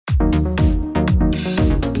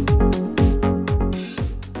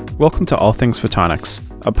Welcome to All Things Photonics,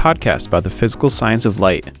 a podcast about the physical science of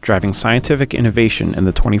light driving scientific innovation in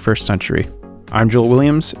the 21st century. I'm Joel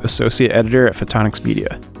Williams, Associate Editor at Photonics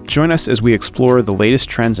Media. Join us as we explore the latest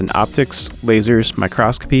trends in optics, lasers,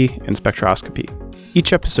 microscopy, and spectroscopy.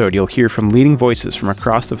 Each episode you'll hear from leading voices from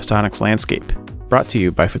across the photonics landscape, brought to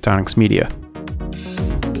you by Photonics Media.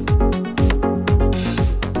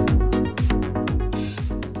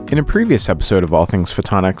 In a previous episode of All Things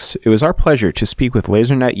Photonics, it was our pleasure to speak with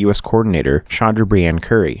LaserNet U.S. Coordinator Chandra Brianne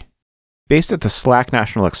Curry. Based at the SLAC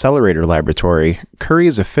National Accelerator Laboratory, Curry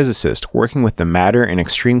is a physicist working with the Matter in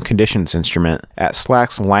Extreme Conditions instrument at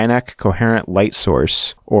SLAC's LINAC Coherent Light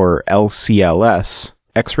Source, or LCLS,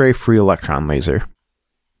 X-ray free electron laser.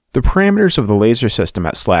 The parameters of the laser system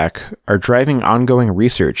at SLAC are driving ongoing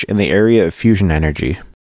research in the area of fusion energy.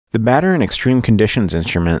 The Matter in Extreme Conditions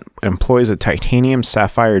instrument employs a titanium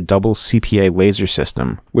sapphire double CPA laser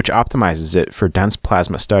system, which optimizes it for dense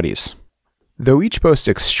plasma studies. Though each boasts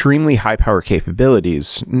extremely high power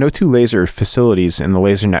capabilities, no two laser facilities in the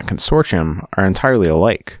LaserNet consortium are entirely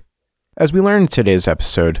alike. As we learn in today's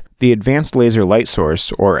episode, the Advanced Laser Light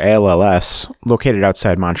Source, or ALLS, located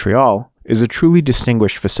outside Montreal, is a truly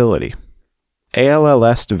distinguished facility.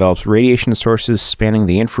 ALLS develops radiation sources spanning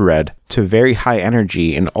the infrared to very high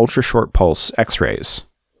energy and ultra-short pulse X-rays.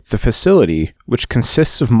 The facility, which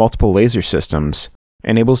consists of multiple laser systems,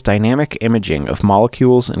 enables dynamic imaging of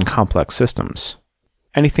molecules and complex systems.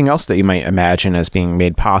 Anything else that you might imagine as being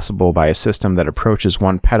made possible by a system that approaches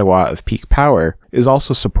 1 petawatt of peak power is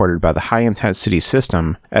also supported by the high-intensity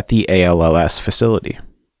system at the ALLS facility.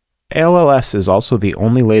 ALLS is also the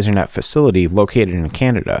only LaserNet facility located in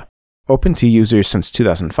Canada. Open to users since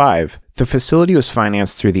 2005, the facility was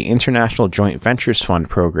financed through the International Joint Ventures Fund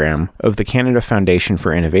program of the Canada Foundation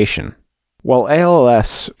for Innovation. While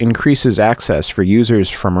ALLS increases access for users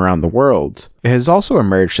from around the world, it has also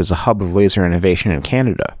emerged as a hub of laser innovation in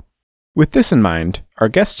Canada. With this in mind, our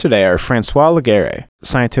guests today are Francois Laguerre,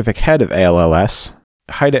 Scientific Head of ALLS,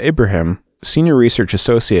 Haida Ibrahim, Senior Research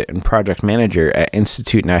Associate and Project Manager at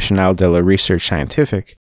Institut National de la Recherche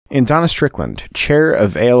Scientifique, and Donna Strickland, Chair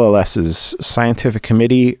of ALLS's Scientific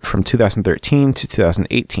Committee from 2013 to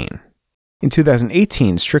 2018. In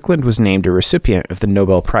 2018, Strickland was named a recipient of the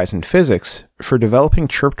Nobel Prize in Physics for developing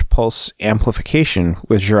chirped pulse amplification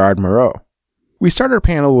with Gerard Moreau. We start our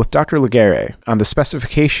panel with Dr. Laguerre on the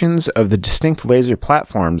specifications of the distinct laser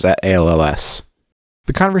platforms at ALLS.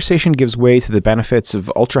 The conversation gives way to the benefits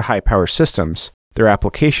of ultra-high power systems, their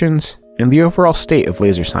applications, and the overall state of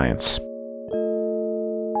laser science.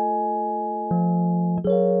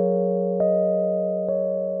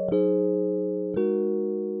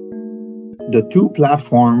 The two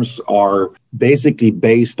platforms are basically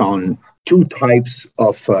based on two types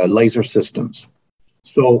of laser systems.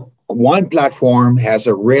 So one platform has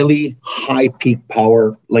a really high peak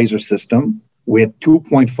power laser system with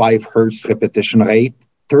 2.5 hertz repetition rate,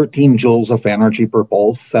 13 joules of energy per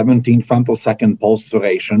pulse, 17 femtosecond pulse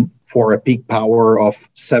duration for a peak power of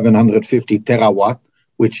 750 terawatt,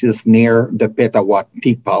 which is near the petawatt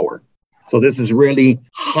peak power. So this is really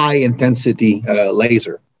high intensity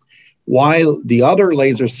laser. While the other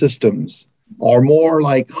laser systems are more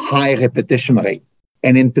like high repetition rate.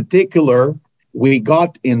 And in particular, we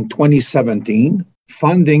got in 2017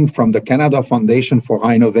 funding from the Canada Foundation for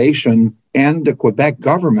High Innovation and the Quebec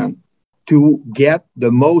government to get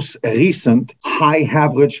the most recent high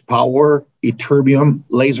average power ytterbium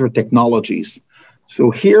laser technologies. So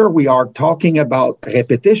here we are talking about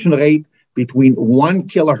repetition rate between 1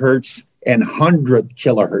 kilohertz and 100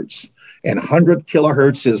 kilohertz. And 100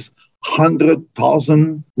 kilohertz is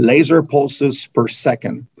 100,000 laser pulses per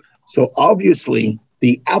second. So obviously,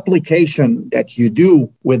 the application that you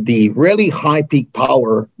do with the really high peak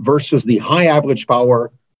power versus the high average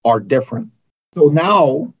power are different. So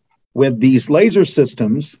now, with these laser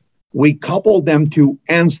systems, we couple them to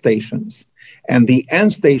end stations. And the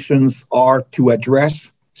end stations are to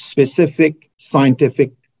address specific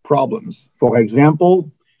scientific problems. For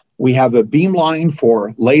example, we have a beamline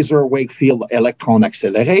for laser wake field electron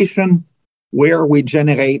acceleration, where we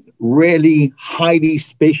generate really highly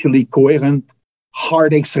spatially coherent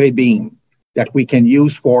hard X-ray beam that we can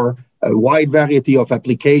use for a wide variety of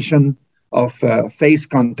application of phase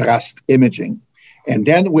contrast imaging. And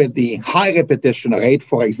then with the high repetition rate,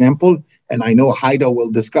 for example, and I know Haida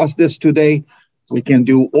will discuss this today, we can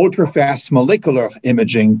do ultra-fast molecular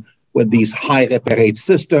imaging with these high rep rate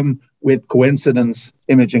system with coincidence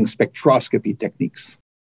imaging spectroscopy techniques.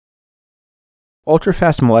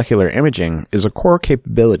 Ultrafast molecular imaging is a core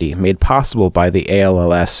capability made possible by the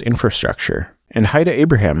ALLS infrastructure, and Haida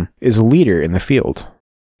Ibrahim is a leader in the field.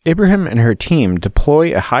 Ibrahim and her team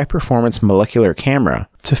deploy a high-performance molecular camera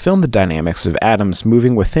to film the dynamics of atoms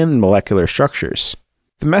moving within molecular structures.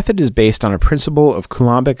 The method is based on a principle of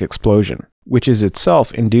Coulombic explosion, which is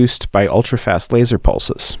itself induced by ultrafast laser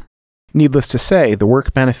pulses. Needless to say, the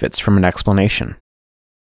work benefits from an explanation.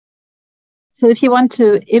 So if you want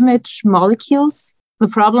to image molecules, the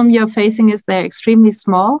problem you're facing is they're extremely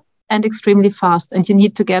small and extremely fast, and you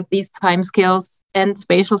need to get these timescales and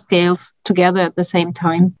spatial scales together at the same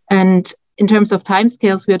time. And in terms of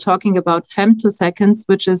timescales, we are talking about femtoseconds,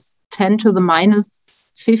 which is 10 to the minus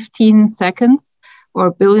 15 seconds,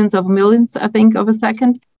 or billions of millions, I think, of a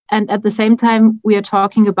second. And at the same time, we are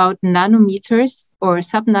talking about nanometers or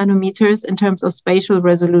sub-nanometers in terms of spatial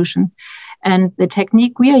resolution. And the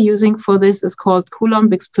technique we are using for this is called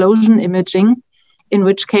Coulomb explosion imaging, in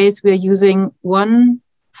which case we are using 1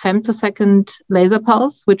 femtosecond laser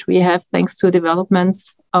pulse, which we have thanks to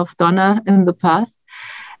developments of Donna in the past.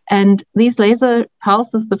 And these laser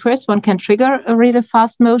pulses, the first one can trigger a really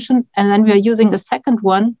fast motion, and then we are using a second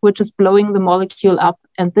one, which is blowing the molecule up.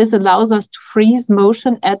 And this allows us to freeze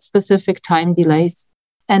motion at specific time delays.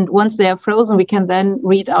 And once they are frozen, we can then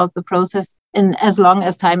read out the process in as long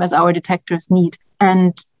as time as our detectors need.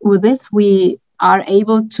 And with this, we are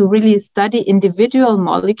able to really study individual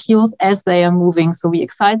molecules as they are moving. So we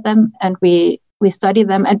excite them and we study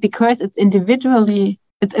them. And because it's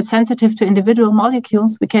sensitive to individual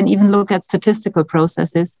molecules, we can even look at statistical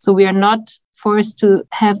processes. So we are not forced to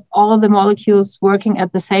have all the molecules working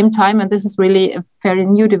at the same time. And this is really a very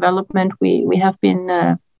new development we have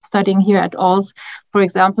been studying here at ALS, for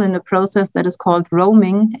example, in a process that is called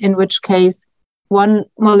roaming, in which case one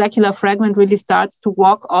molecular fragment really starts to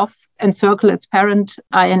walk off and circle its parent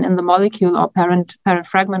ion in the molecule or parent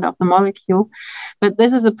fragment of the molecule. But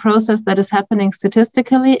this is a process that is happening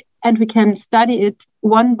statistically, and we can study it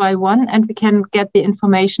one by one, and we can get the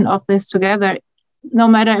information of this together. No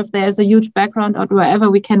matter if there's a huge background or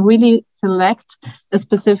wherever, we can really select a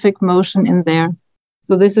specific motion in there.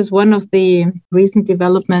 So this is one of the recent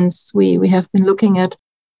developments we have been looking at.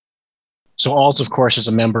 So ALS, of course, is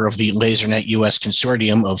a member of the LaserNet US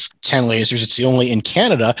consortium of 10 lasers. It's the only in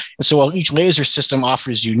Canada. And so while each laser system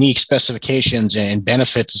offers unique specifications and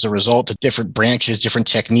benefits as a result of different branches, different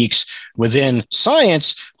techniques within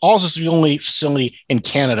science, ALS is the only facility in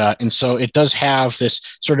Canada. And so it does have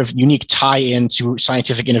this sort of unique tie-in to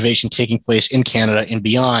scientific innovation taking place in Canada and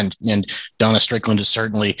beyond. And Donna Strickland is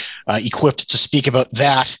certainly equipped to speak about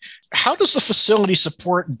that. How does the facility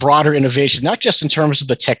support broader innovation, not just in terms of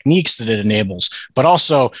the techniques that it enables, but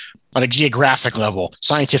also on a geographic level,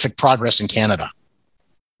 scientific progress in Canada?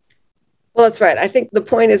 Well, that's right. I think the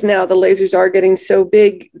point is now the lasers are getting so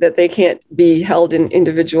big that they can't be held in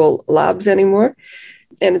individual labs anymore.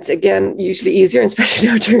 And it's, again, usually easier, especially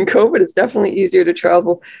now during COVID, it's definitely easier to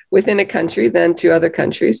travel within a country than to other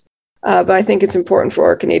countries. But I think it's important for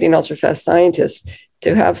our Canadian ultrafast scientists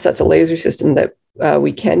to have such a laser system that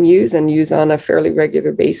we can use and use on a fairly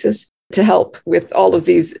regular basis to help with all of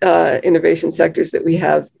these innovation sectors that we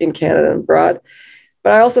have in Canada and abroad.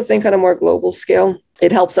 But I also think on a more global scale,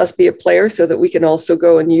 it helps us be a player so that we can also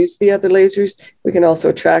go and use the other lasers. We can also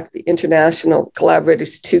attract the international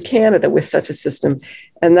collaborators to Canada with such a system.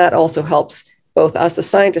 And that also helps both us as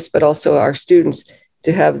scientists, but also our students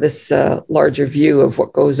to have this larger view of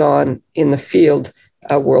what goes on in the field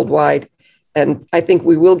worldwide. And I think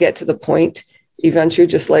we will get to the point eventually,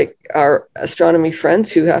 just like our astronomy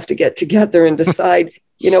friends who have to get together and decide,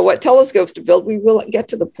 what telescopes to build, we will get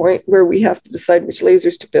to the point where we have to decide which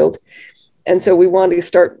lasers to build. And so we want to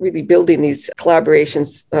start really building these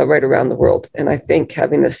collaborations right around the world. And I think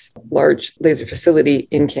having this large laser facility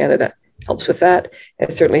in Canada helps with that. And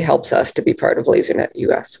it certainly helps us to be part of LaserNet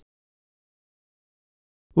US.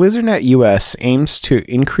 LaserNet US aims to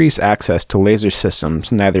increase access to laser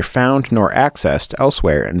systems neither found nor accessed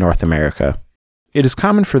elsewhere in North America. It is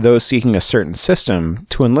common for those seeking a certain system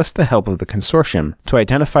to enlist the help of the consortium to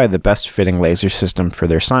identify the best fitting laser system for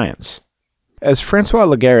their science. As Francois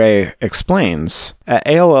Laguerre explains, at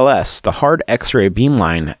ALLS, the hard X-ray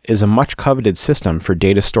beamline is a much coveted system for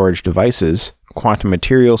data storage devices, quantum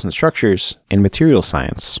materials and structures, and material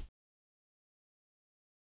science.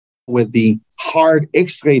 With the hard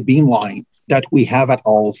X-ray beamline that we have at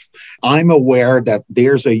ALS, I'm aware that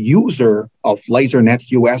there's a user of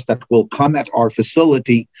LaserNet US that will come at our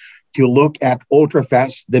facility to look at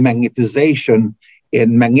ultrafast demagnetization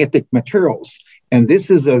in magnetic materials. And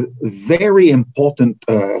this is a very important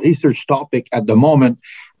research topic at the moment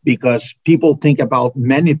because people think about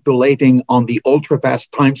manipulating on the ultrafast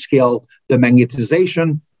timescale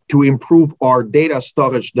demagnetization to improve our data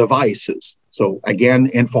storage devices. So again,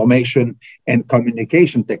 information and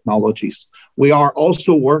communication technologies. We are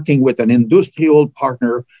also working with an industrial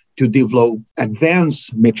partner to develop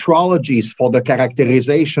advanced metrologies for the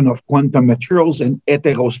characterization of quantum materials and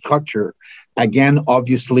heterostructure. Again,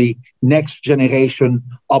 obviously, next generation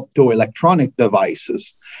optoelectronic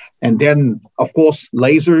devices. And then, of course,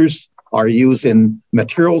 lasers are used in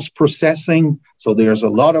materials processing. So there's a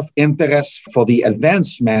lot of interest for the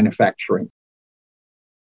advanced manufacturing.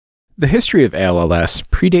 The history of ALLS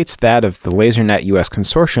predates that of the LaserNet US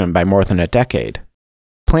consortium by more than a decade.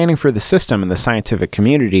 Planning for the system in the scientific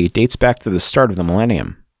community dates back to the start of the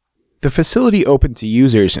millennium. The facility opened to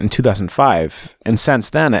users in 2005, and since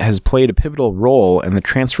then it has played a pivotal role in the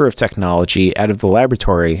transfer of technology out of the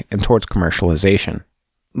laboratory and towards commercialization.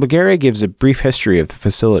 Laguerre gives a brief history of the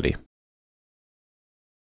facility.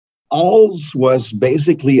 ALLS was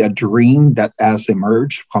basically a dream that has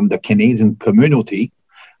emerged from the Canadian community.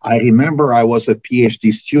 I remember I was a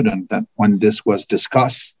PhD student when this was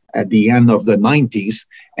discussed at the end of the 90s.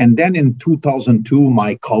 And then in 2002,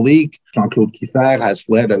 my colleague, Jean-Claude Kiefer, has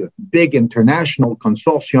led a big international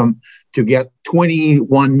consortium to get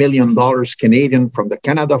 $21 million Canadian from the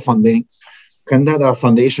Canada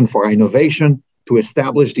Foundation for Innovation to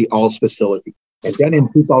establish the ALLS facility. And then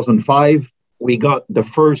in 2005, we got the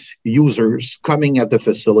first users coming at the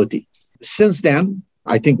facility. Since then,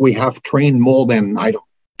 I think we have trained more than,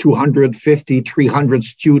 250, 300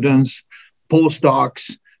 students,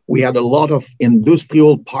 postdocs. We had a lot of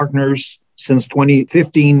industrial partners. Since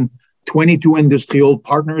 2015, 22 industrial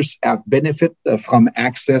partners have benefited from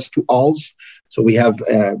access to ALLS. So we have,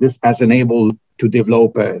 this has enabled to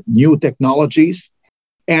develop new technologies.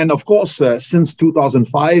 And of course, since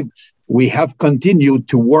 2005, we have continued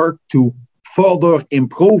to work to further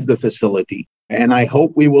improve the facility. And I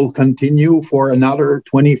hope we will continue for another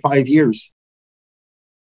 25 years.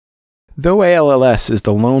 Though ALLS is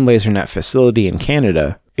the lone LaserNet facility in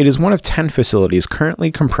Canada, it is one of 10 facilities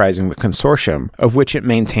currently comprising the consortium of which it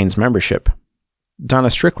maintains membership. Donna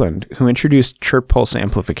Strickland, who introduced chirp pulse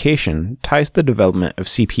amplification, ties the development of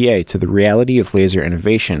CPA to the reality of laser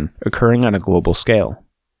innovation occurring on a global scale.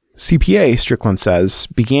 CPA, Strickland says,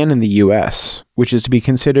 began in the US, which is to be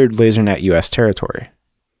considered LaserNet US territory.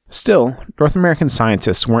 Still, North American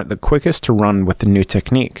scientists weren't the quickest to run with the new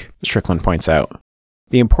technique, Strickland points out.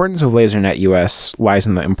 The importance of LaserNet US lies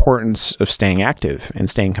in the importance of staying active and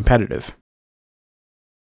staying competitive.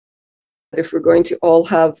 If we're going to all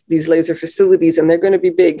have these laser facilities, and they're going to be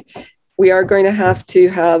big, we are going to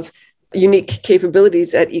have unique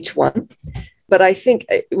capabilities at each one. But I think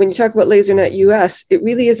when you talk about LaserNet US, it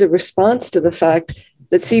really is a response to the fact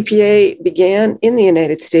that CPA began in the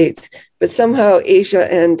United States, but somehow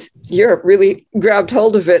Asia and Europe really grabbed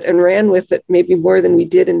hold of it and ran with it maybe more than we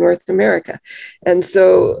did in North America. And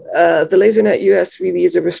so the LaserNet US really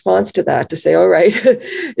is a response to that, to say, all right,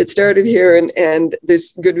 it started here and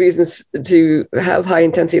there's good reasons to have high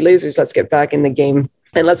intensity lasers. Let's get back in the game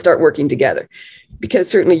and let's start working together. Because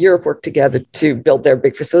certainly Europe worked together to build their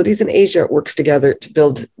big facilities, and Asia works together to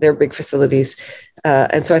build their big facilities.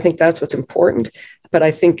 And so I think that's what's important. But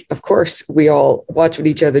I think, of course, we all watch what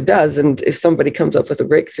each other does. And if somebody comes up with a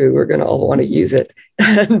breakthrough, we're going to all want to use it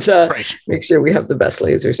and make sure we have the best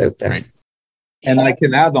lasers out there. Right. And I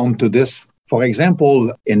can add on to this. For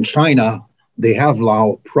example, in China, they have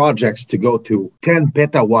now projects to go to 10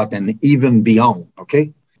 petawatt and even beyond.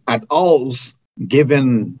 Okay. At ALLS,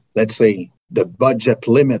 given, let's say, the budget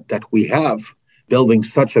limit that we have, building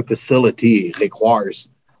such a facility requires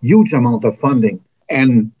huge amount of funding.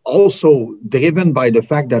 And also driven by the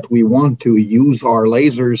fact that we want to use our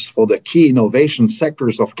lasers for the key innovation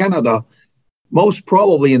sectors of Canada, most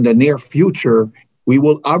probably in the near future, we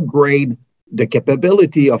will upgrade the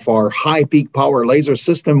capability of our high peak power laser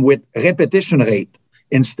system with repetition rate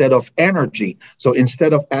instead of energy. So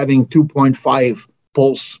instead of having 2.5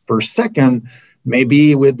 pulse per second,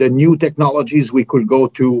 maybe with the new technologies, we could go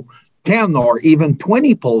to 10 or even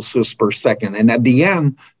 20 pulses per second. And at the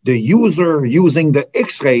end, the user using the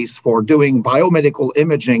X-rays for doing biomedical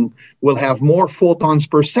imaging will have more photons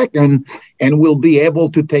per second and will be able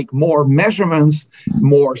to take more measurements,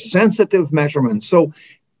 more sensitive measurements. So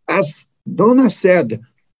as Donna said,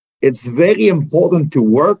 it's very important to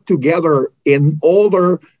work together in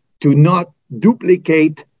order to not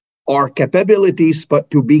duplicate our capabilities, but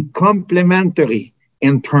to be complementary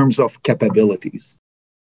in terms of capabilities.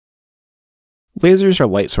 Lasers are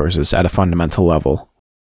light sources at a fundamental level.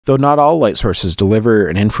 Though not all light sources deliver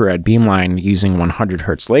an infrared beamline using 100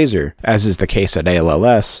 Hz laser, as is the case at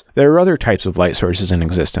ALLS, there are other types of light sources in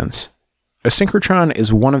existence. A synchrotron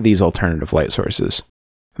is one of these alternative light sources.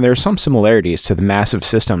 And there are some similarities to the massive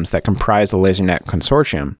systems that comprise the LaserNet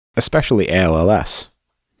consortium, especially ALLS.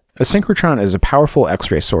 A synchrotron is a powerful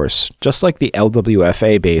X-ray source, just like the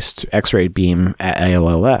LWFA-based X-ray beam at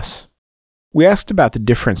ALLS. We asked about the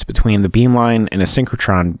difference between the beamline and a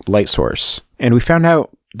synchrotron light source, and we found out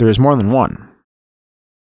there is more than one.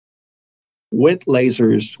 With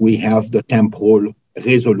lasers, we have the temporal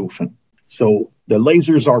resolution. So the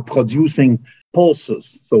lasers are producing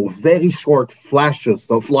pulses, so very short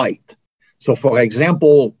flashes of light. So for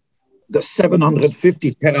example, the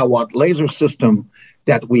 750 terawatt laser system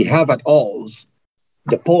that we have at ALS,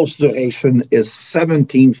 the pulse duration is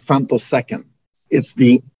 17 femtosecond. It's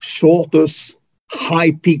the shortest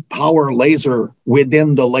high peak power laser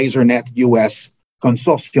within the LaserNet US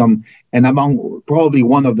consortium and among probably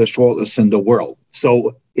one of the shortest in the world.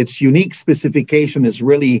 So its unique specification is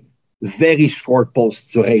really very short pulse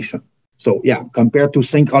duration. So yeah, compared to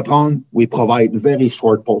synchrotron, we provide very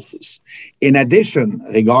short pulses. In addition,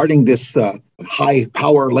 regarding this high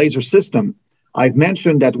power laser system, I've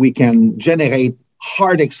mentioned that we can generate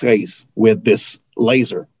hard X-rays with this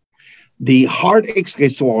laser. The hard X-ray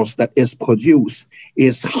source that is produced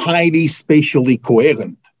is highly spatially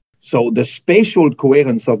coherent. So the spatial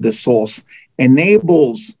coherence of the source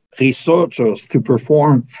enables researchers to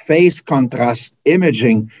perform phase contrast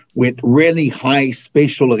imaging with really high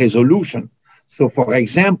spatial resolution. So for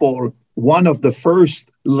example, one of the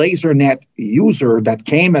first LaserNet user that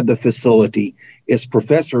came at the facility is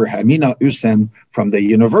Professor Hamina Hussein from the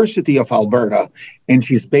University of Alberta, and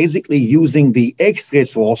she's basically using the X-ray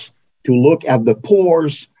source to look at the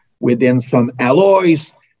pores within some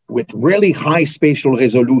alloys with really high spatial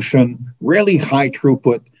resolution, really high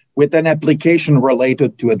throughput, with an application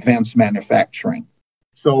related to advanced manufacturing.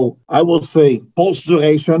 So I will say pulse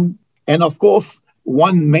duration, and of course,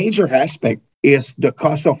 one major aspect is the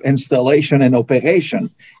cost of installation and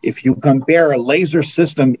operation. If you compare a laser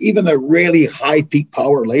system, even a really high peak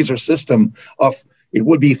power laser system it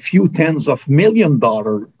would be a few tens of $1 million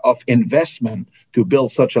of investment to build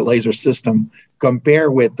such a laser system, compare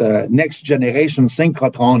with the next generation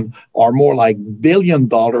synchrotron or more like $1 billion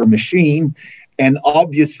machine. And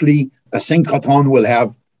obviously, a synchrotron will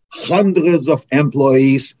have hundreds of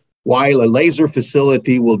employees, while a laser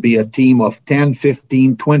facility will be a team of 10,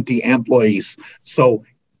 15, 20 employees. So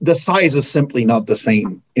the size is simply not the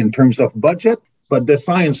same in terms of budget, but the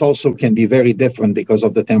science also can be very different because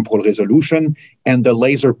of the temporal resolution and the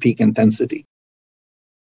laser peak intensity.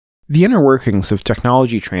 The inner workings of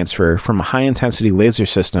technology transfer from a high-intensity laser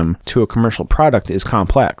system to a commercial product is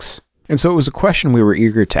complex, and so it was a question we were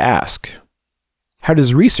eager to ask. How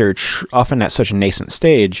does research, often at such a nascent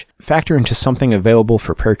stage, factor into something available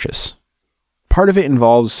for purchase? Part of it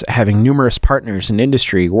involves having numerous partners in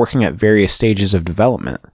industry working at various stages of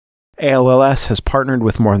development. ALLS has partnered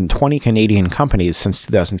with more than 20 Canadian companies since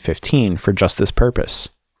 2015 for just this purpose.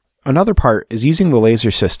 Another part is using the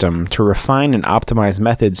laser system to refine and optimize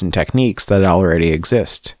methods and techniques that already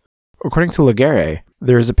exist. According to Laguerre,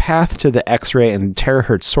 there is a path to the X-ray and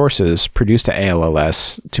terahertz sources produced at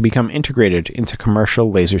ALLS to become integrated into commercial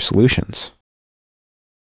laser solutions.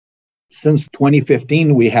 Since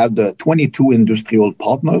 2015, we have the 22 industrial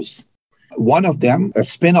partners. One of them, a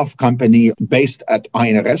spin-off company based at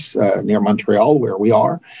INRS near Montreal, where we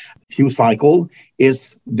are, FueCycle,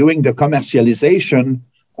 is doing the commercialization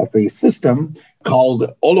of a system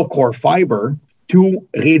called Holocore Fiber to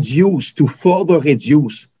further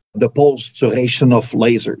reduce the pulse duration of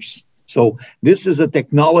lasers. So this is a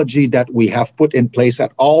technology that we have put in place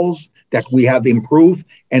at ALS, that we have improved,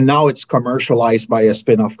 and now it's commercialized by a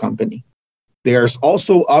spin-off company. There's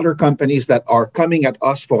also other companies that are coming at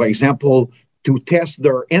us, for example, to test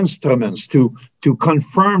their instruments, to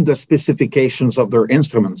confirm the specifications of their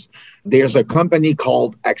instruments. There's a company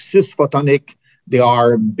called Axis Photonic. They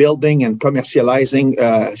are building and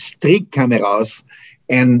commercializing streak cameras.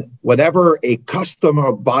 And whatever a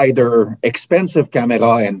customer buy their expensive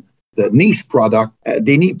camera and the niche product,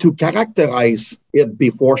 they need to characterize it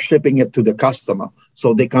before shipping it to the customer.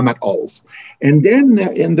 So they come at ALS. And then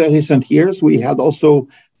in the recent years, we had also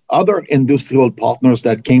other industrial partners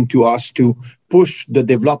that came to us to push the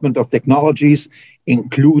development of technologies,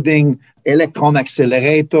 including electron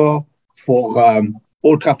accelerator for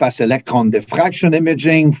ultra-fast electron diffraction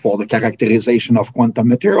imaging, for the characterization of quantum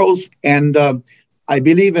materials. And I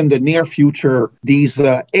believe in the near future, these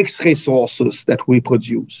X-ray sources that we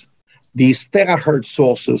produce, these terahertz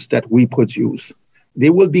sources that we produce, they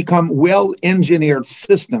will become well-engineered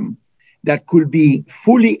systems that could be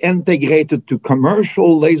fully integrated to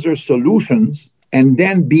commercial laser solutions and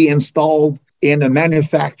then be installed in a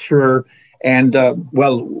manufacturer And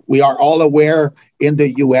we are all aware in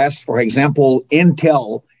the US, for example,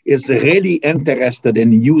 Intel is really interested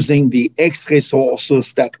in using the X-ray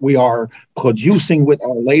sources that we are producing with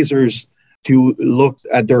our lasers to look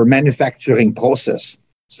at their manufacturing process.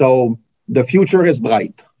 So the future is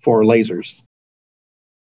bright for lasers.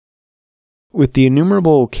 With the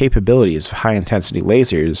innumerable capabilities of high-intensity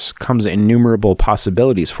lasers comes innumerable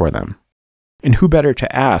possibilities for them. And who better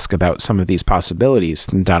to ask about some of these possibilities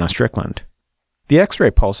than Donna Strickland? The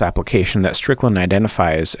X-ray pulse application that Strickland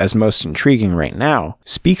identifies as most intriguing right now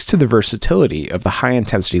speaks to the versatility of the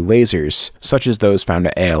high-intensity lasers, such as those found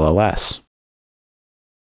at ALLS.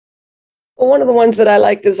 Well, one of the ones that I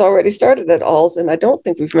like that's already started at ALS, and I don't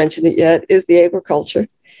think we've mentioned it yet, is the agriculture.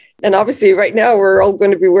 And obviously, right now, we're all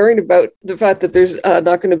going to be worried about the fact that there's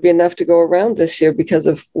not going to be enough to go around this year because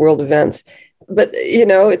of world events. But,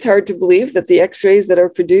 it's hard to believe that the X-rays that are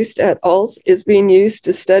produced at ALS is being used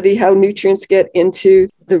to study how nutrients get into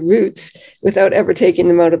the roots without ever taking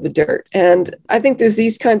them out of the dirt. And I think there's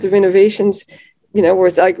these kinds of innovations,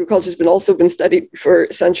 whereas agriculture has also been studied for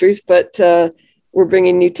centuries, but we're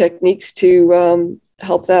bringing new techniques to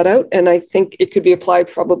help that out. And I think it could be applied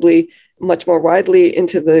probably much more widely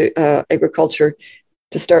into the agriculture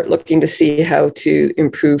to start looking to see how to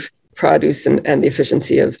improve produce and the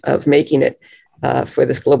efficiency of making it for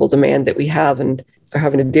this global demand that we have and are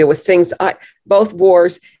having to deal with things, both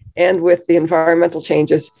wars and with the environmental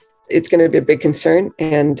changes. It's going to be a big concern.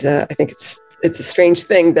 And I think it's a strange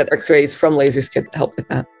thing that X-rays from lasers could help with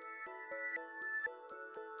that.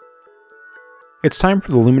 It's time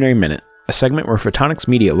for the Luminary Minute, a segment where Photonics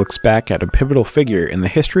Media looks back at a pivotal figure in the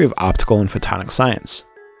history of optical and photonic science.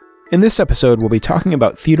 In this episode, we'll be talking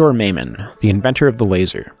about Theodore Maiman, the inventor of the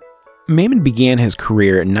laser. Maiman began his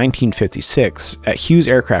career in 1956 at Hughes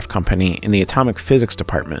Aircraft Company in the Atomic Physics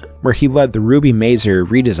Department, where he led the Ruby Maser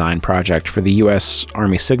redesign project for the U.S.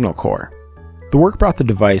 Army Signal Corps. The work brought the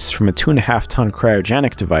device from a 2.5-ton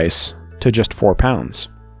cryogenic device to just 4 pounds.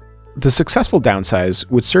 The successful downsize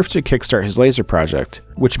would serve to kickstart his laser project,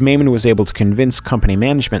 which Maiman was able to convince company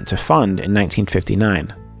management to fund in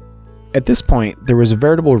 1959. At this point, there was a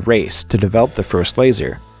veritable race to develop the first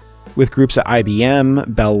laser, with groups at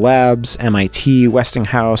IBM, Bell Labs, MIT,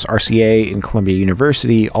 Westinghouse, RCA, and Columbia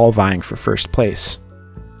University all vying for first place.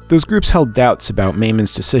 Those groups held doubts about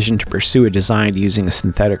Maiman's decision to pursue a design using a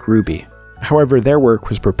synthetic ruby. However, their work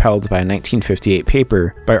was propelled by a 1958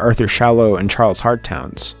 paper by Arthur Shallow and Charles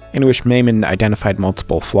Hardtowns, in which Maiman identified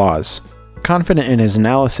multiple flaws. Confident in his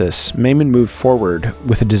analysis, Maiman moved forward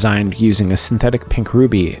with a design using a synthetic pink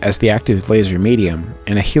ruby as the active laser medium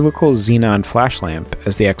and a helical xenon flash lamp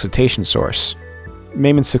as the excitation source.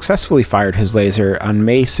 Maiman successfully fired his laser on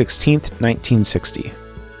May 16, 1960.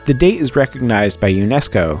 The date is recognized by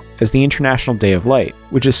UNESCO as the International Day of Light,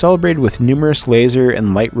 which is celebrated with numerous laser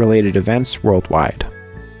and light-related events worldwide.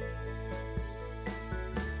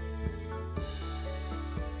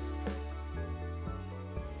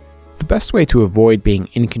 The best way to avoid being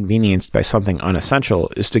inconvenienced by something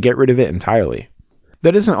unessential is to get rid of it entirely.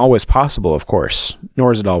 That isn't always possible, of course,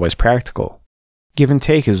 nor is it always practical. Give and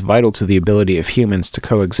take is vital to the ability of humans to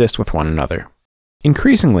coexist with one another.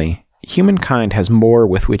 Increasingly, humankind has more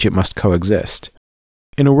with which it must coexist.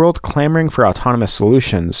 In a world clamoring for autonomous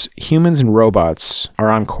solutions, humans and robots are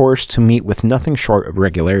on course to meet with nothing short of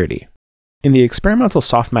regularity. In the experimental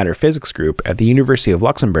soft matter physics group at the University of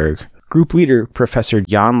Luxembourg, group leader Professor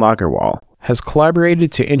Jan Lagerwal has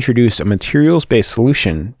collaborated to introduce a materials-based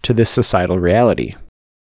solution to this societal reality.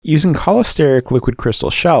 Using cholesteric liquid crystal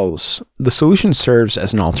shells, the solution serves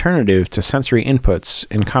as an alternative to sensory inputs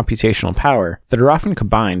and computational power that are often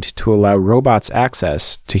combined to allow robots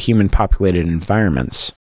access to human-populated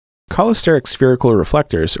environments. Cholesteric spherical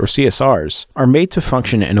reflectors, or CSRs, are made to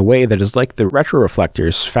function in a way that is like the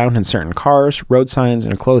retroreflectors found in certain cars, road signs,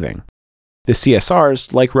 and clothing. The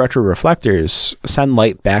CSRs, like retroreflectors, send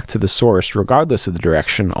light back to the source regardless of the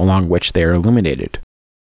direction along which they are illuminated.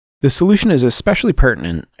 The solution is especially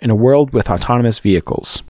pertinent in a world with autonomous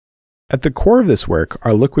vehicles. At the core of this work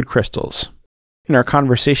are liquid crystals. In our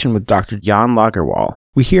conversation with Dr. Jan Lagerwal,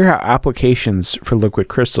 we hear how applications for liquid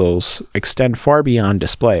crystals extend far beyond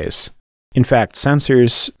displays. In fact,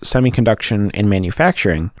 sensors, semiconduction, and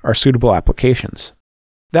manufacturing are suitable applications.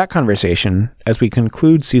 That conversation, as we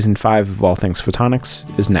conclude Season 5 of All Things Photonics,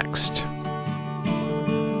 is next.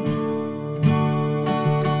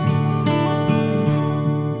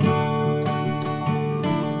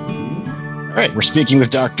 All right, we're speaking with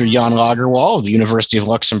Dr. Jan Lagerwal of the University of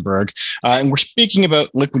Luxembourg, and we're speaking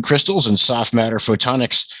about liquid crystals and soft matter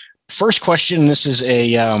photonics. First question, this is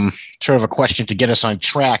a sort of a question to get us on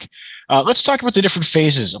track. Let's talk about the different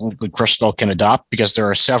phases a liquid crystal can adopt, because there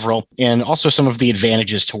are several, and also some of the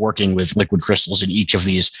advantages to working with liquid crystals in each of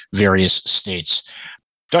these various states.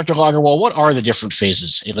 Dr. Lagerwald, what are the different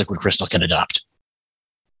phases a liquid crystal can adopt?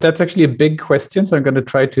 That's actually a big question, so I'm going to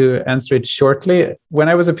try to answer it shortly. When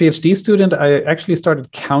I was a PhD student, I actually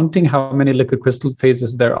started counting how many liquid crystal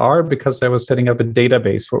phases there are because I was setting up a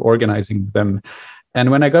database for organizing them. And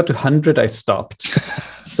when I got to 100, I stopped.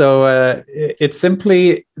 So it's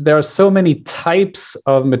simply, there are so many types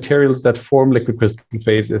of materials that form liquid crystal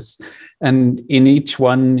phases. And in each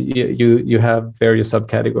one, you have various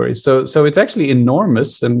subcategories. So it's actually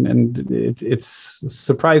enormous, and it's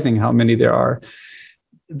surprising how many there are.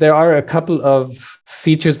 There are a couple of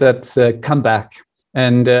features that come back,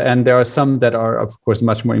 and there are some that are, of course,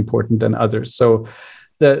 much more important than others. So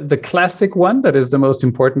the classic one that is the most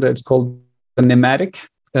important, it's called the nematic.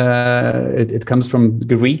 It comes from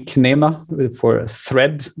Greek nema for a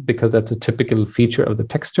thread, because that's a typical feature of the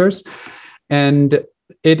textures. And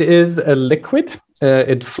it is a liquid.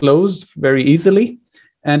 It flows very easily,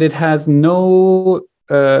 and it has no...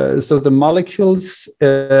 so the molecules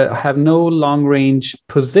have no long-range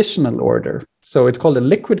positional order. So it's called a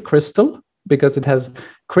liquid crystal because it has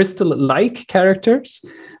crystal-like characters,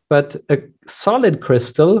 but a solid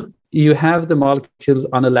crystal, you have the molecules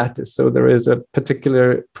on a lattice. So there is a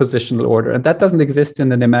particular positional order, and that doesn't exist in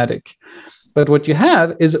the nematic. But what you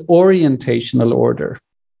have is orientational order.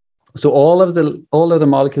 So all of the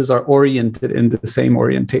molecules are oriented in the same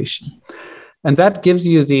orientation. And that gives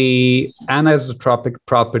you the anisotropic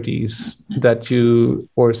properties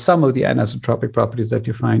or some of the anisotropic properties that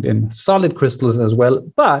you find in solid crystals as well,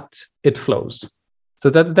 but it flows. So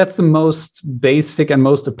that's the most basic and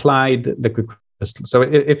most applied liquid crystal. So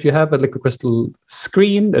if you have a liquid crystal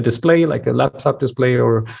screen, a display like a laptop display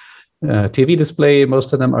or a TV display,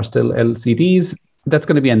 most of them are still LCDs, that's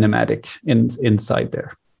going to be a nematic inside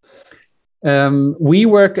there. We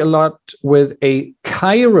work a lot with a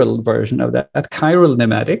chiral version of that chiral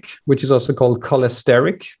nematic, which is also called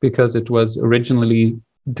cholesteric because it was originally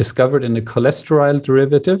discovered in a cholesterol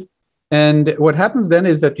derivative. And what happens then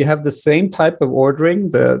is that you have the same type of ordering,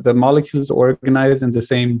 the molecules organize in the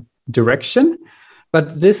same direction,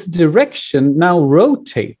 but this direction now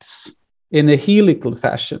rotates in a helical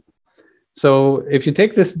fashion. So if you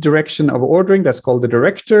take this direction of ordering, that's called the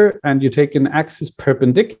director, and you take an axis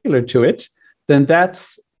perpendicular to it, then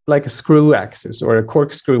that's like a screw axis or a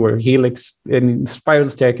corkscrew or a helix in spiral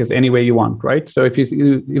staircase any way you want, right? So if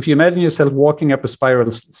you imagine yourself walking up a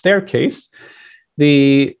spiral staircase,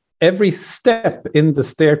 every step in the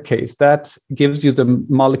staircase, that gives you the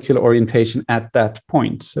molecular orientation at that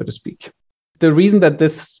point, so to speak. The reason that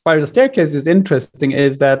this spiral staircase is interesting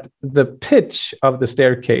is that the pitch of the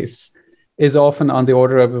staircase is often on the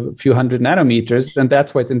order of a few hundred nanometers, and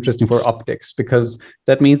that's why it's interesting for optics, because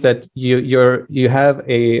that means that you have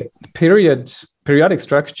a periodic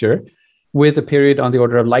structure with a period on the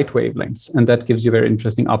order of light wavelengths, and that gives you very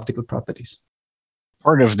interesting optical properties.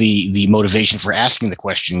 Part of the motivation for asking the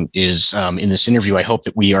question is in this interview, I hope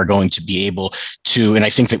that we are going to be able to, and I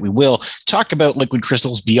think that we will, talk about liquid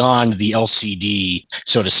crystals beyond the LCD,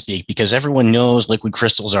 so to speak, because everyone knows liquid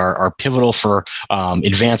crystals are pivotal for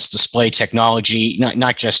advanced display technology,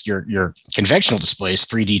 not just your conventional displays,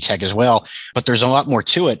 3D tech as well, but there's a lot more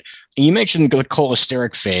to it. And you mentioned the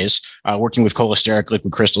cholesteric phase, working with cholesteric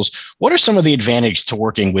liquid crystals. What are some of the advantages to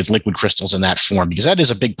working with liquid crystals in that form? Because that is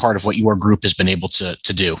a big part of what your group has been able to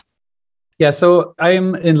do. Yeah, so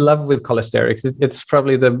I'm in love with cholesterics. It's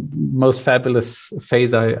probably the most fabulous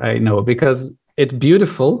phase I know because it's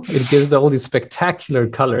beautiful. It gives all these spectacular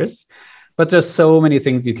colors, but there's so many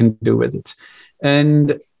things you can do with it.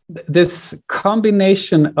 And this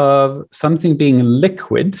combination of something being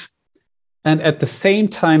liquid and at the same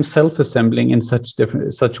time self-assembling in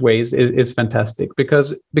such ways is fantastic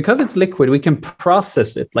because it's liquid, we can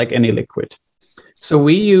process it like any liquid. So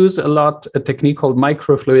we use a technique called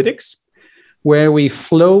microfluidics, where we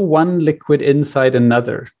flow one liquid inside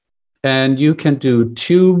another. And you can do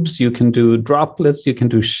tubes, you can do droplets, you can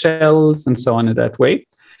do shells, and so on in that way.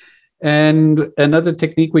 And another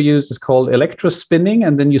technique we use is called electrospinning,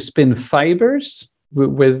 and then you spin fibers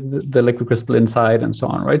with the liquid crystal inside and so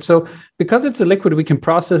on, right? So because it's a liquid, we can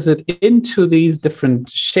process it into these different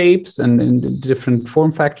shapes and in different form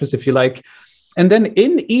factors, if you like. And then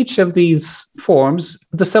in each of these forms,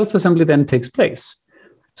 the self-assembly then takes place.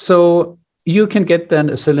 So you can get then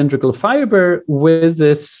a cylindrical fiber with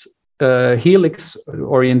this helix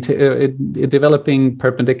developing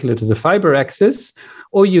perpendicular to the fiber axis,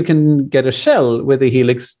 or you can get a shell with a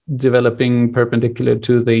helix developing perpendicular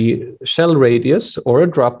to the shell radius or a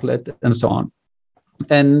droplet and so on.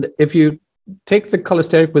 And if you take the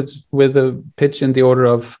cholesteric with a pitch in the order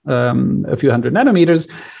of a few hundred nanometers,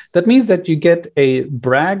 that means that you get a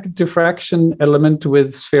Bragg diffraction element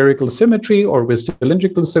with spherical symmetry or with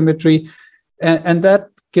cylindrical symmetry. And that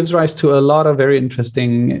gives rise to a lot of very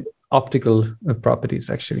interesting optical properties,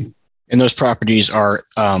 actually. And those properties are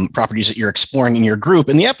properties that you're exploring in your group.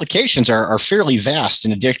 And the applications are fairly vast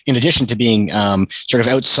in addition to being sort of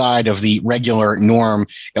outside of the regular norm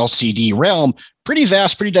LCD realm. Pretty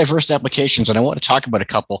vast, pretty diverse applications. And I want to talk about a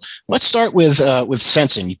couple. Let's start with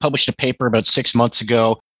sensing. You published a paper about 6 months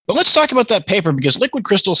ago. But let's talk about that paper, because liquid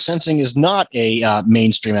crystal sensing is not a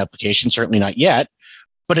mainstream application, certainly not yet,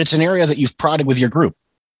 but it's an area that you've prodded with your group.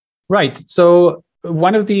 Right. So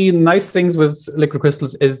one of the nice things with liquid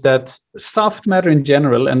crystals is that soft matter in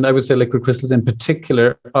general, and I would say liquid crystals in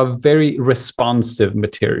particular, are very responsive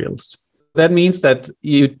materials. That means that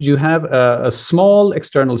you have a small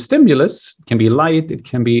external stimulus. It can be light, it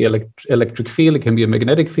can be electric field, it can be a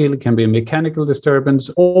magnetic field, it can be a mechanical disturbance,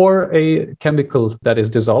 or a chemical that is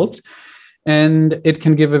dissolved. And it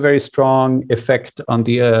can give a very strong effect on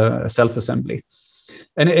the self-assembly.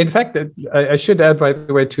 And in fact, I should add, by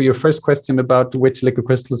the way, to your first question about which liquid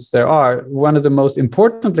crystals there are, one of the most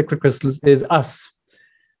important liquid crystals is us,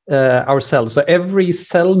 ourselves. So every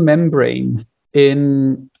cell membrane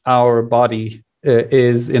in our body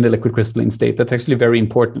is in a liquid crystalline state. That's actually very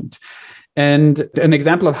important. And an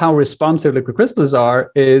example of how responsive liquid crystals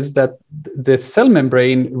are is that the cell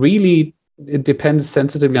membrane really depends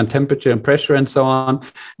sensitively on temperature and pressure and so on.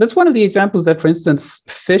 That's one of the examples that, for instance,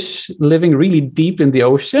 fish living really deep in the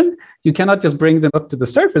ocean, you cannot just bring them up to the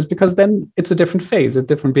surface, because then it's a different phase, a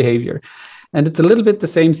different behavior. And it's a little bit the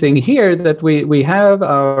same thing here, that we have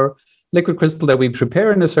our liquid crystal that we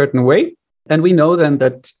prepare in a certain way. And we know then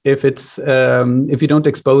that if you don't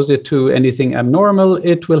expose it to anything abnormal,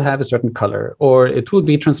 it will have a certain color, or it will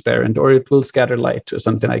be transparent, or it will scatter light, or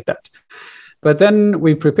something like that. But then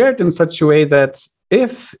we prepare it in such a way that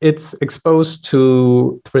if it's exposed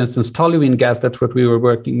to, for instance, toluene gas, that's what we were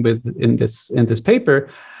working with in this paper,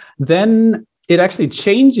 then it actually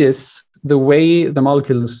changes the way the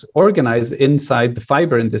molecules organize inside the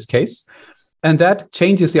fiber in this case. And that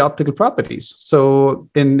changes the optical properties. So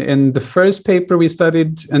in the first paper we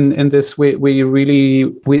studied in this,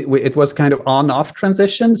 it was kind of on-off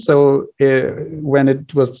transition. So when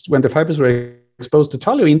the fibers were exposed to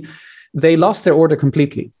toluene, they lost their order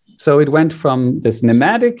completely. So it went from this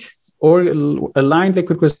nematic or aligned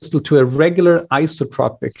liquid crystal to a regular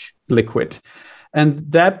isotropic liquid. And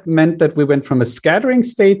that meant that we went from a scattering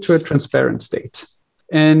state to a transparent state.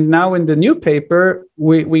 And now in the new paper,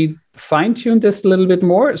 we fine-tuned this a little bit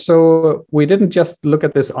more. So we didn't just look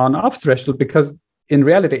at this on-off threshold, because in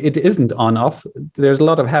reality, it isn't on-off. There's a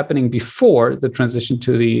lot of happening before the transition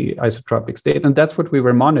to the isotropic state. And that's what we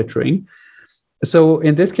were monitoring. So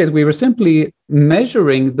in this case, we were simply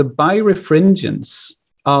measuring the birefringence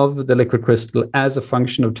of the liquid crystal as a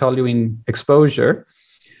function of toluene exposure.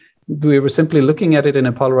 We were simply looking at it in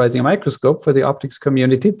a polarizing microscope. For the optics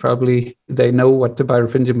community, probably they know what the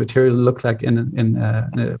birefringent material look like in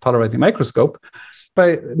a polarizing microscope.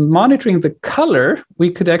 By monitoring the color, we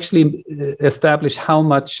could actually establish how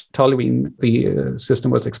much toluene the system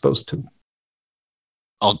was exposed to.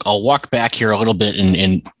 I'll walk back here a little bit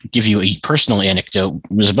and give you a personal anecdote.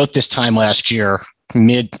 It was about this time last year,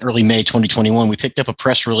 early May 2021, we picked up a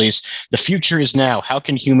press release. The future is now. How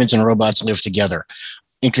can humans and robots live together?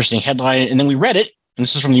 Interesting headline. And then we read it. And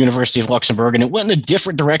this is from the University of Luxembourg. And it went in a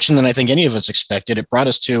different direction than I think any of us expected. It brought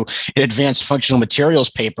us to an advanced functional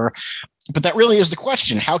materials paper. But that really is the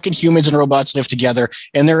question. How can humans and robots live together?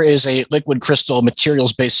 And there is a liquid crystal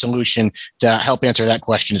materials-based solution to help answer that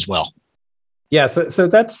question as well. Yeah, so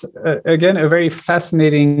that's, again, a very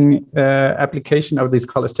fascinating application of these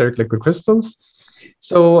cholesteric liquid crystals.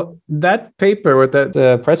 So that paper, or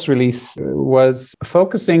that press release, was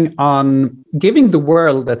focusing on giving the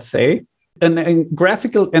world, let's say, a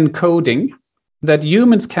graphical encoding that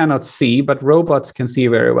humans cannot see, but robots can see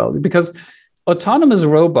very well. Because autonomous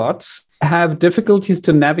robots have difficulties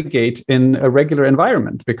to navigate in a regular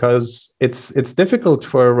environment, because it's difficult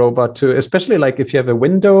for a robot to, especially like if you have a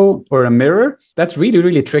window or a mirror, that's really,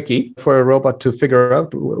 really tricky for a robot to figure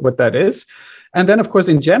out what that is. And then, of course,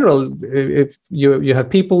 in general, if you have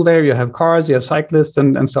people there, you have cars, you have cyclists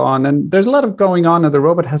and so on, and there's a lot of going on, and the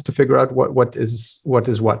robot has to figure out what is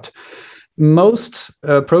what. Most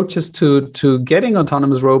approaches to getting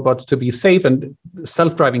autonomous robots to be safe, and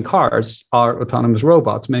self-driving cars are autonomous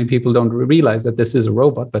robots. Many people don't realize that this is a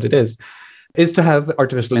robot, but it is to have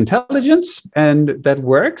artificial intelligence, and that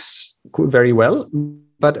works very well.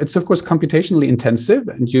 But it's, of course, computationally intensive,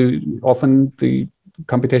 and the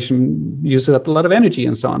computation uses up a lot of energy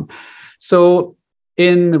and so on. So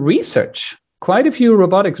in research, quite a few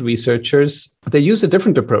robotics researchers, they use a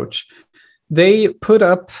different approach. They put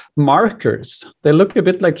up markers. They look a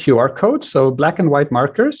bit like QR codes, so black and white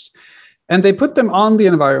markers, and they put them on the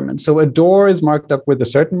environment. So a door is marked up with a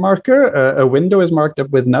certain marker, a window is marked up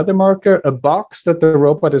with another marker, a box that the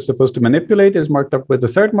robot is supposed to manipulate is marked up with a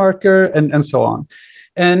third marker, and so on.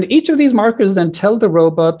 And each of these markers then tell the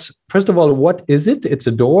robot, first of all, what is it? It's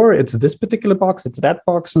a door, it's this particular box, it's that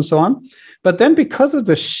box, and so on. But then because of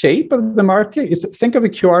the shape of the marker, you think of a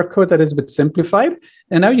QR code that is a bit simplified.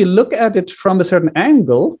 And now you look at it from a certain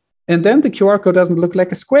angle, and then the QR code doesn't look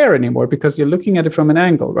like a square anymore because you're looking at it from an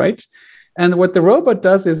angle, right? And what the robot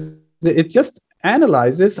does is it just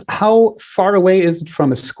analyzes how far away is it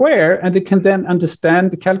from a square, and it can then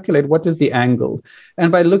calculate what is the angle.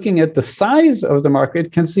 And by looking at the size of the marker,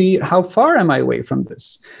 it can see how far am I away from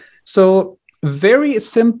this. So very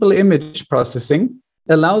simple image processing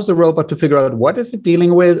allows the robot to figure out what is it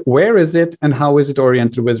dealing with, where is it, and how is it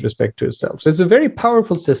oriented with respect to itself. So it's a very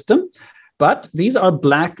powerful system, but these are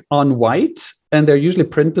black on white, and they're usually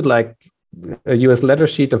printed like a US letter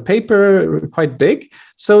sheet of paper, quite big.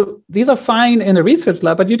 So these are fine in a research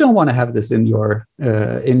lab, but you don't want to have this in your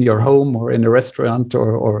home or in a restaurant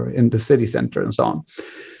or in the city center and so on.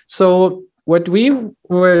 So what we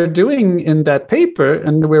were doing in that paper,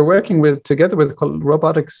 and we're working together with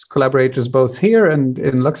robotics collaborators both here and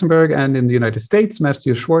in Luxembourg and in the United States.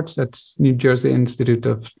 Matthew Schwartz at New Jersey Institute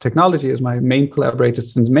of Technology is my main collaborator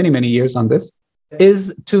since many, many years on this,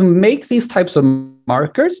 is to make these types of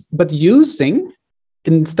markers, but using,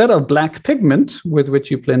 instead of black pigment with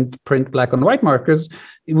which you print black and white markers,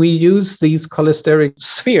 we use these cholesteric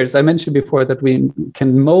spheres. I mentioned before that we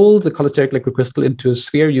can mold the cholesteric liquid crystal into a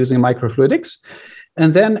sphere using microfluidics.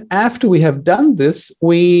 And then after we have done this,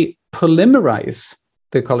 we polymerize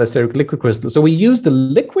the cholesteric liquid crystal. So we use the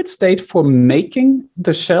liquid state for making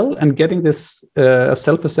the shell and getting this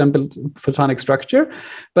self-assembled photonic structure,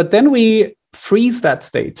 but then we freeze that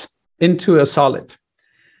state into a solid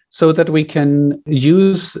so that we can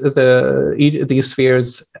use these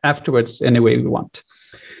spheres afterwards any way we want.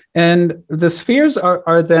 And the spheres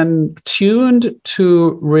are then tuned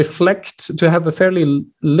to reflect, to have a fairly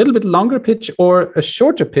little bit longer pitch or a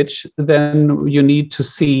shorter pitch than you need to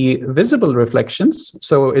see visible reflections.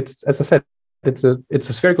 So it's, as I said, it's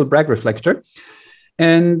a spherical Bragg reflector.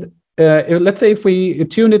 And let's say if we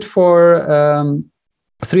tune it for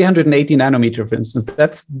 380 nanometer, for instance,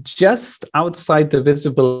 that's just outside the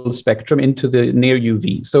visible spectrum into the near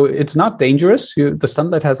UV. So it's not dangerous. The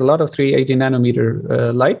sunlight has a lot of 380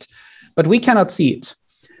 nanometer light, but we cannot see it.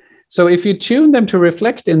 So if you tune them to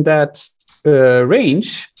reflect in that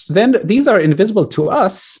range, then these are invisible to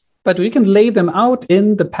us, but we can lay them out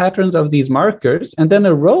in the patterns of these markers. And then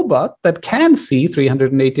a robot that can see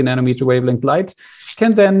 380 nanometer wavelength light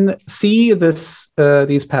can then see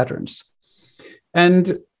these patterns.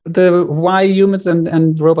 And why humans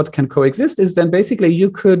and robots can coexist is then basically you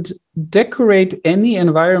could decorate any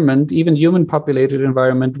environment, even human populated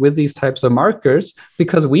environment, with these types of markers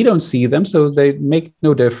because we don't see them, so they make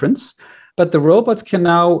no difference. But the robots can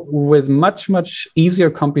now, with much, much easier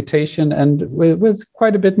computation and with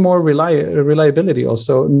quite a bit more reliability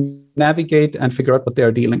also, navigate and figure out what they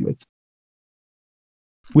are dealing with.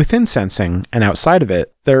 Within sensing and outside of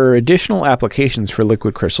it, there are additional applications for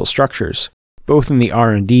liquid crystal structures. Both in the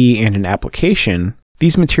R&D and in application,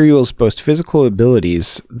 these materials boast physical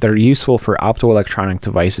abilities that are useful for optoelectronic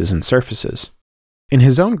devices and surfaces. In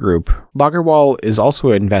his own group, Lagerwall is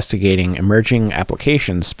also investigating emerging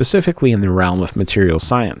applications specifically in the realm of materials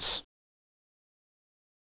science.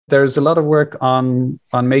 There's a lot of work on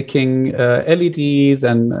making LEDs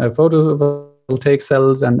and photovoltaic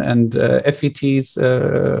cells and FETs,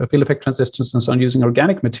 field effect transistors, and so on, using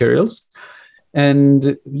organic materials.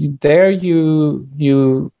 And there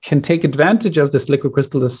you can take advantage of this liquid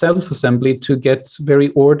crystal self-assembly to get very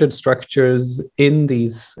ordered structures in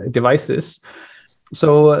these devices.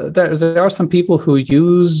 So there are some people who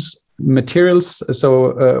use materials,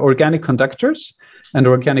 so organic conductors and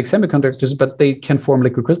organic semiconductors, but they can form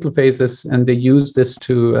liquid crystal phases, and they use this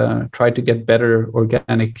to try to get better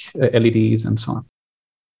organic LEDs and so on.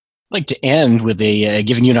 I'd like to end with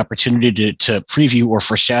giving you an opportunity to preview or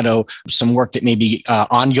foreshadow some work that may be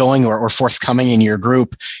ongoing or forthcoming in your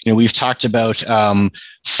group. We've talked about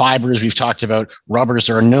fibers, we've talked about rubbers.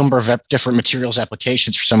 There are a number of different materials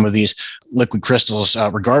applications for some of these liquid crystals,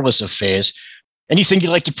 regardless of phase. Anything you'd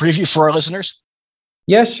like to preview for our listeners?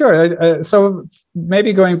 Yeah, sure. So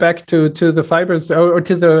maybe going back to the fibers or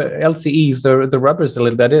to the LCEs or the rubbers a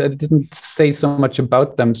little bit, I didn't say so much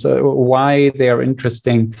about them, so why they are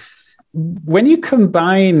interesting. When you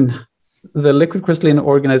combine the liquid crystalline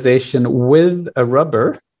organization with a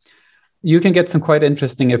rubber, you can get some quite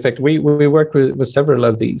interesting effect. We work with several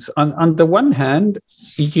of these. On the one hand,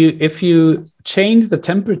 if you change the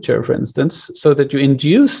temperature, for instance, so that you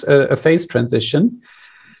induce a phase transition,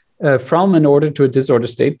 from an order to a disorder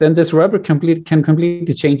state, then this rubber can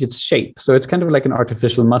completely change its shape. So it's kind of like an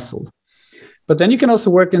artificial muscle. But then you can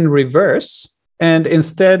also work in reverse and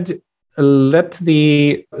instead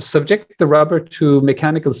subject the rubber to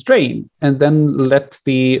mechanical strain and then let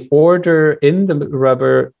the order in the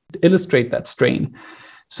rubber illustrate that strain.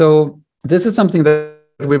 So this is something that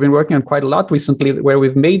we've been working on quite a lot recently, where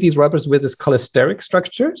we've made these rubbers with this cholesteric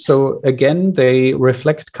structure. So again, they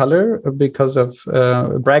reflect color because of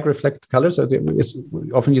Bragg reflect color. So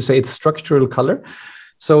often you say it's structural color.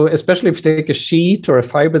 So especially if you take a sheet or a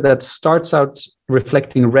fiber that starts out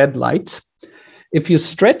reflecting red light, if you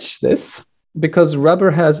stretch this, because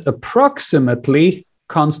rubber has approximately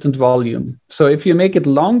constant volume. So if you make it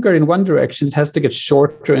longer in one direction, it has to get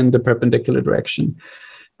shorter in the perpendicular direction.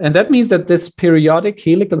 And that means that this periodic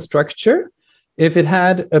helical structure, if it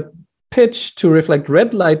had a pitch to reflect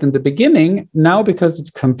red light in the beginning, now because it's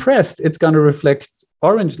compressed, it's going to reflect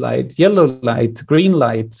orange light, yellow light, green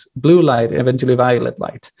light, blue light, eventually violet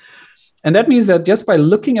light. And that means that just by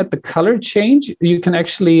looking at the color change, you can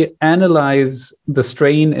actually analyze the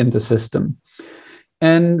strain in the system.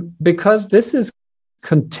 And because this is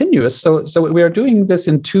continuous. So we are doing this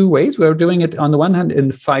in two ways. We are doing it on the one hand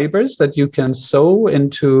in fibers that you can sew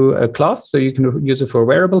into a cloth, so you can use it for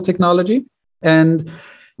wearable technology. And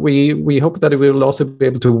we hope that we will also be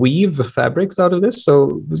able to weave fabrics out of this.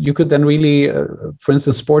 So you could then really, for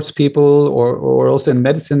instance, sports people or also in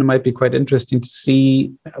medicine, it might be quite interesting to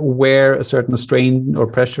see where a certain strain or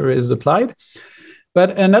pressure is applied.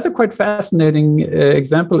 But another quite fascinating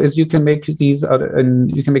example is you can make these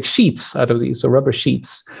you can make sheets out of these, so rubber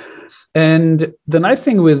sheets. And the nice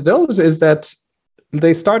thing with those is that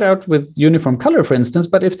they start out with uniform color, for instance,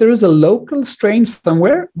 but if there is a local strain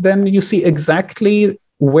somewhere, then you see exactly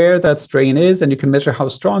where that strain is and you can measure how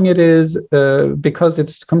strong it is because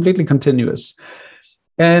it's completely continuous.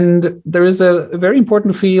 And there is a very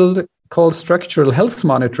important field called structural health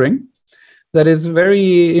monitoring that is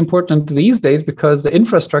very important these days because the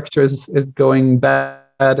infrastructure is going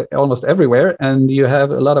bad almost everywhere, and you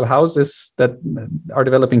have a lot of houses that are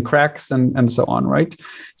developing cracks and so on, right?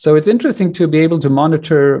 So it's interesting to be able to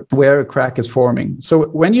monitor where a crack is forming. So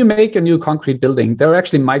when you make a new concrete building, there are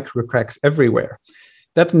actually micro cracks everywhere.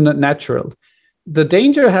 That's natural. The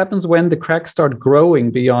danger happens when the cracks start growing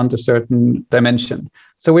beyond a certain dimension.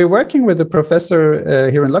 So we're working with a professor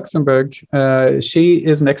here in Luxembourg. She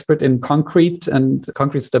is an expert in concrete and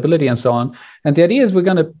concrete stability and so on. And the idea is we're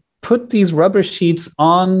going to put these rubber sheets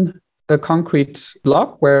on a concrete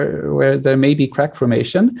block where there may be crack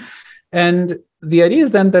formation. And the idea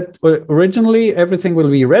is then that originally everything will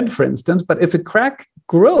be red, for instance, but if a crack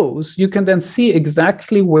grows, you can then see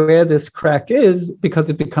exactly where this crack is because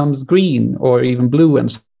it becomes green or even blue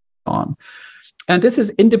and so on. And this is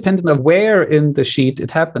independent of where in the sheet it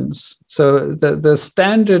happens. So the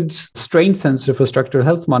standard strain sensor for structural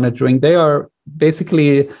health monitoring, they are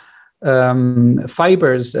basically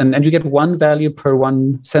fibers, and you get one value per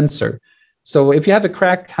one sensor. So if you have a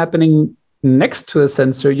crack happening next to a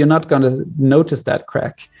sensor, you're not going to notice that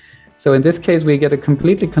crack. So in this case, we get a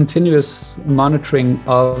completely continuous monitoring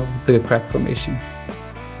of the crack formation.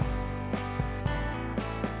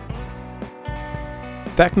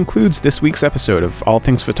 That concludes this week's episode of All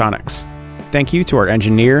Things Photonics. Thank you to our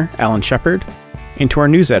engineer, Alan Shepard, and to our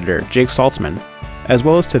news editor, Jake Saltzman, as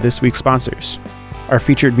well as to this week's sponsors. Our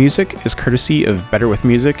featured music is courtesy of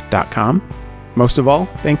betterwithmusic.com. Most of all,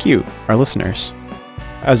 thank you, our listeners.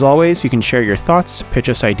 As always, you can share your thoughts, pitch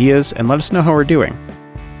us ideas, and let us know how we're doing.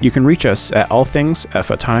 You can reach us at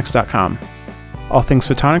allthings@photonics.com. All Things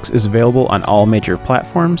Photonics is available on all major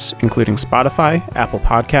platforms, including Spotify, Apple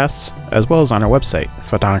Podcasts, as well as on our website,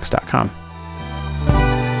 photonics.com.